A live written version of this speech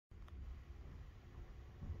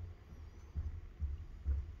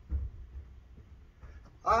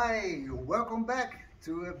Hi, welcome back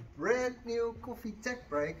to a brand new coffee tech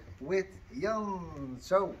break with Jan.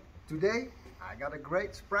 So today I got a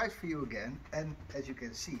great surprise for you again, and as you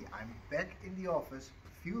can see I'm back in the office.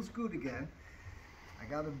 Feels good again. I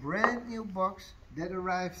got a brand new box that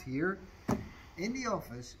arrived here in the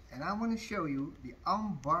office, and I want to show you the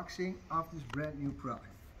unboxing of this brand new product.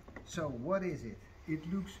 So what is it? It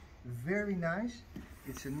looks very nice.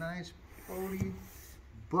 It's a nice poly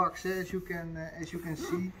box, as you can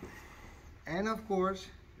see, and of course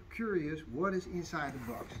you're curious what is inside the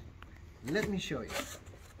box. Let me show you.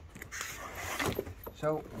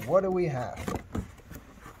 So what do we have?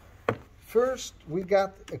 First we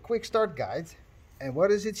got a quick start guide, and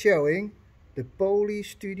what is it showing? The Poly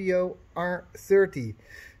Studio R30.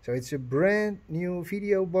 So it's a brand new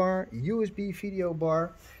video bar, USB video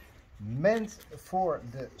bar, meant for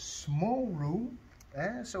the small room.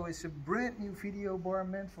 So it's a brand new video bar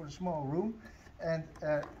meant for the small room, and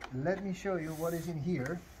let me show you what is in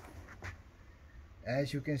here.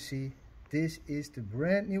 As you can see, this is the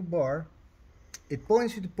brand new bar. It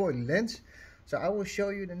points to the poly lens, so I will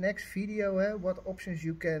show you the next video what options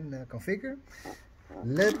you can configure.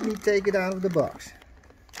 Let me take it out of the box.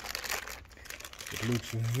 It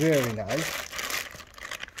looks very nice.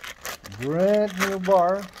 Brand new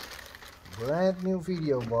bar, brand new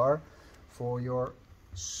video bar for your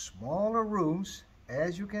smaller rooms.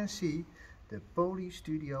 As you can see, the Poly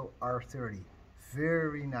Studio R30.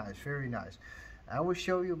 Very nice, very nice. I will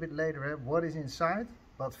show you a bit later what is inside,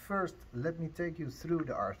 but first let me take you through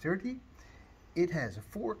the R30. It has a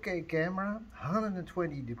 4K camera,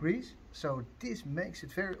 120 degrees, so this makes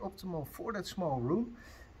it very optimal for that small room.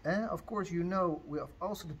 And of course, you know, we have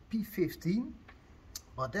also the P15,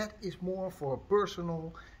 but that is more for a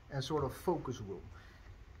personal and sort of focus room.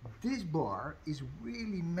 This bar is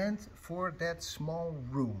really meant for that small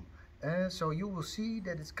room. So you will see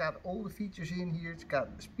that it's got all the features in here. It's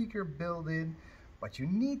got the speaker built in, but you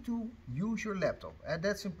need to use your laptop, and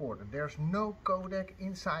that's important. There's no codec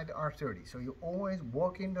inside the R30, so you always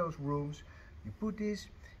walk in those rooms, you put this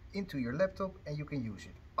into your laptop and you can use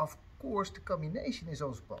it. Of course, the combination is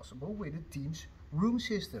also possible with the Teams room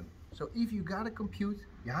system. So if you got a compute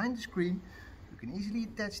behind the screen, you can easily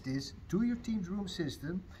attach this to your Teams room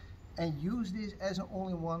system and use this as an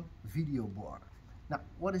all-in-one video bar. Now,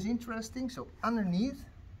 what is interesting, so underneath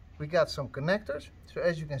we got some connectors. So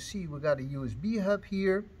as you can see, we got a USB hub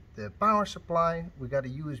here, the power supply, we got a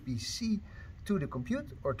USB-C to the compute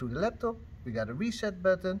or to the laptop, we got a reset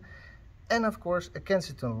button, and of course a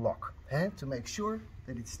Kensington lock to make sure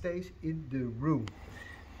that it stays in the room.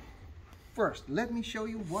 First, let me show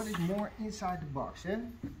you what is more inside the box.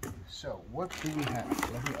 So what do we have?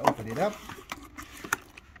 Let me open it up.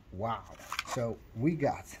 Wow. So we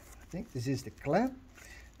got, I think this is the clamp,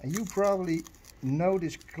 and you probably know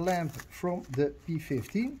this clamp from the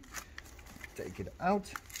P15. Take it out.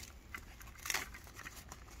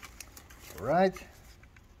 Right.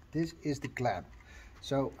 This is the clamp.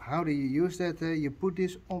 So how do you use that? You put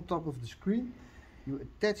this on top of the screen. You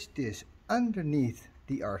attach this underneath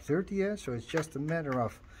the R30, so it's just a matter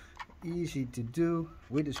of easy to do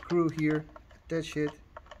with a screw here. Attach it,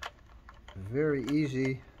 very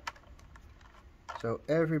easy. So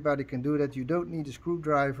everybody can do that. You don't need a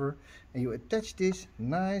screwdriver, and you attach this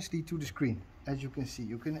nicely to the screen. As you can see,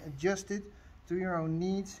 you can adjust it to your own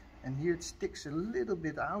needs, and here it sticks a little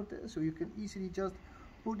bit out, so you can easily just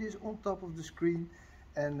put this on top of the screen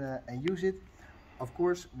and use it. Of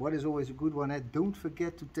course, what is always a good one, don't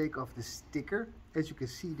forget to take off the sticker. As you can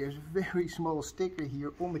see, there's a very small sticker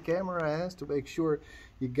here on the camera to make sure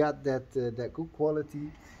you got that good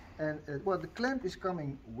quality. And well, the clamp is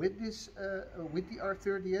coming with this with the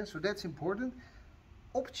R30, so that's important.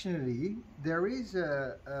 Optionally, there is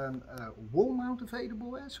a wall mount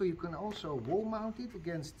available, so you can also wall mount it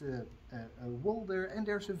against a wall there, and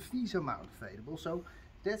there's a VESA mount available, so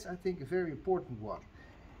that's, I think, a very important one.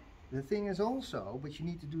 The thing is also, but you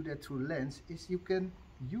need to do that through lens, is you can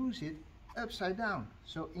use it upside down.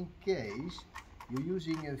 So in case you're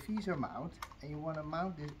using a VESA mount and you want to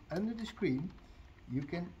mount this under the screen, you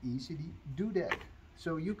can easily do that.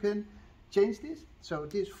 So you can change this. So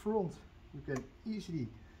this front, you can easily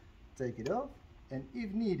take it off, and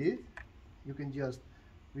if needed, you can just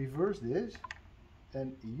reverse this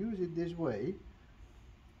and use it this way.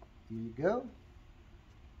 Here you go.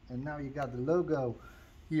 And now you got the logo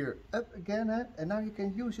here up again, and now you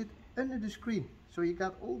can use it under the screen. So you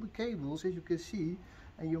got all the cables, as you can see,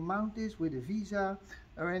 and you mount this with a VESA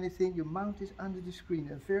or anything, you mount this under the screen,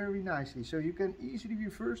 and very nicely. So you can easily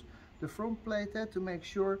reverse the front plate to make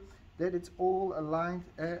sure that it's all aligned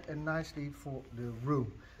and nicely for the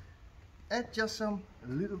room. just some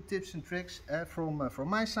little tips and tricks from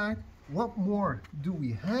my side. What more do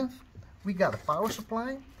we have? We got a power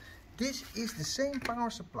supply. This is the same power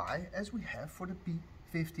supply as we have for the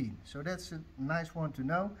P15. So that's a nice one to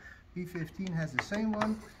know. P15 has the same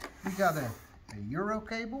one. We got a Euro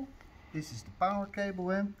cable. This is the power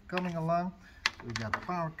cable coming along. We got the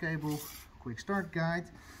power cable, quick start guide.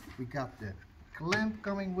 We got the clamp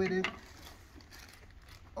coming with it.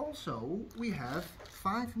 Also, we have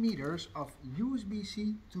 5 meters of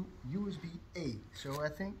USB-C to USB-A. So I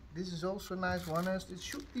think this is also a nice one, as it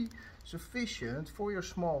should be sufficient for your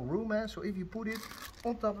small room. So if you put it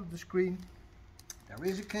on top of the screen, there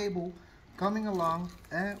is a cable coming along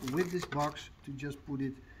with this box to just put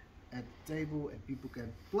it at the table, and people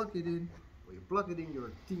can plug it in, or you plug it in your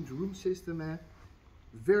Teams room system.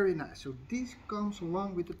 Very nice. So this comes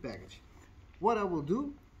along with the package. What I will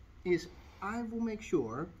do is I will make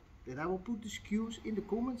sure that I will put the SKUs in the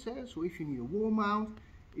comments. So if you need a wall mount,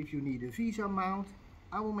 if you need a VESA mount,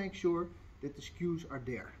 I will make sure that the SKUs are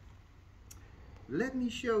there. Let me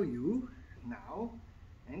show you now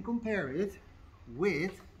and compare it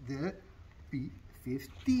with the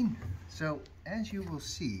P15. So as you will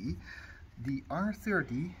see, the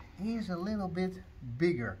R30 is a little bit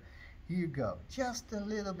bigger. Here you go, just a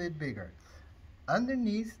little bit bigger.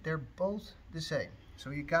 Underneath, they're both the same. So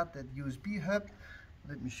you got that USB hub.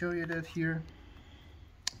 Let me show you that here.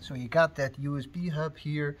 So you got that USB hub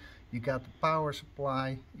here. You got the power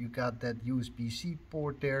supply. You got that USB-C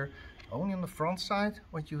port there. Only on the front side,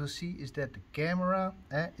 what you will see is that the camera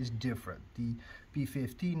is different. The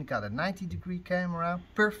P15 got a 90-degree camera,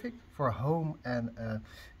 perfect for home and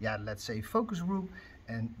yeah, let's say focus room.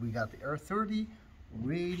 And we got the R30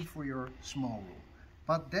 ready for your small room.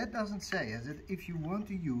 But that doesn't say that if you want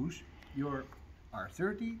to use your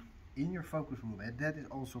R30 in your focus room, and that is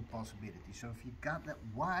also a possibility. So if you got that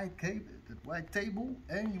wide cable, that wide table,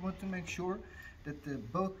 and you want to make sure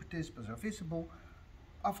that both participants are visible,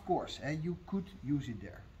 of course, and you could use it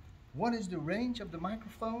there. What is the range of the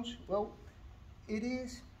microphones? Well, it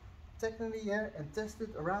is technically and tested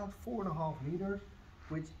around 4.5 meters,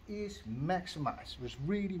 which is maximized, was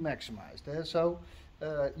really maximized. So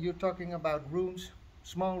you're talking about rooms,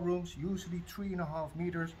 small rooms, usually 3.5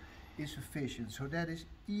 meters is sufficient. So that is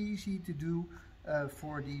easy to do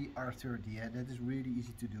for the R30. That is really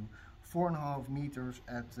easy to do. 4.5 meters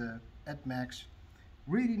at max.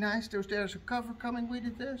 Really nice. There's a cover coming with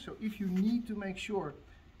it there. So if you need to make sure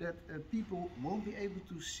that people won't be able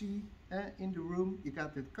to see in the room, you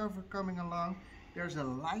got that cover coming along. There's a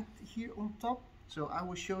light here on top. So I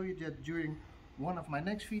will show you that during one of my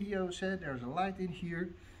next videos. There's a light in here.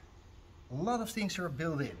 A lot of things are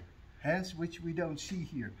built in, hence which we don't see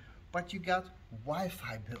here. But you got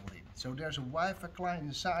Wi-Fi built in. So there's a Wi-Fi client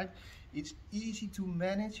inside. It's easy to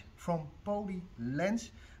manage from Poly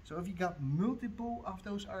Lens. So if you got multiple of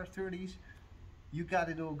those R30s, you got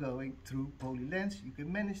it all going through Poly Lens. You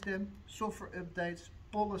can manage them, software updates,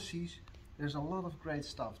 policies. There's a lot of great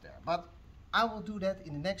stuff there. But I will do that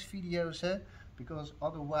in the next videos, because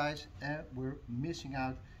otherwise we're missing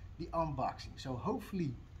out the unboxing. So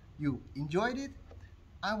hopefully you enjoyed it.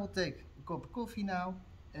 I will take a cup of coffee now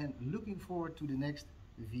and looking forward to the next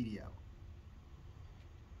video.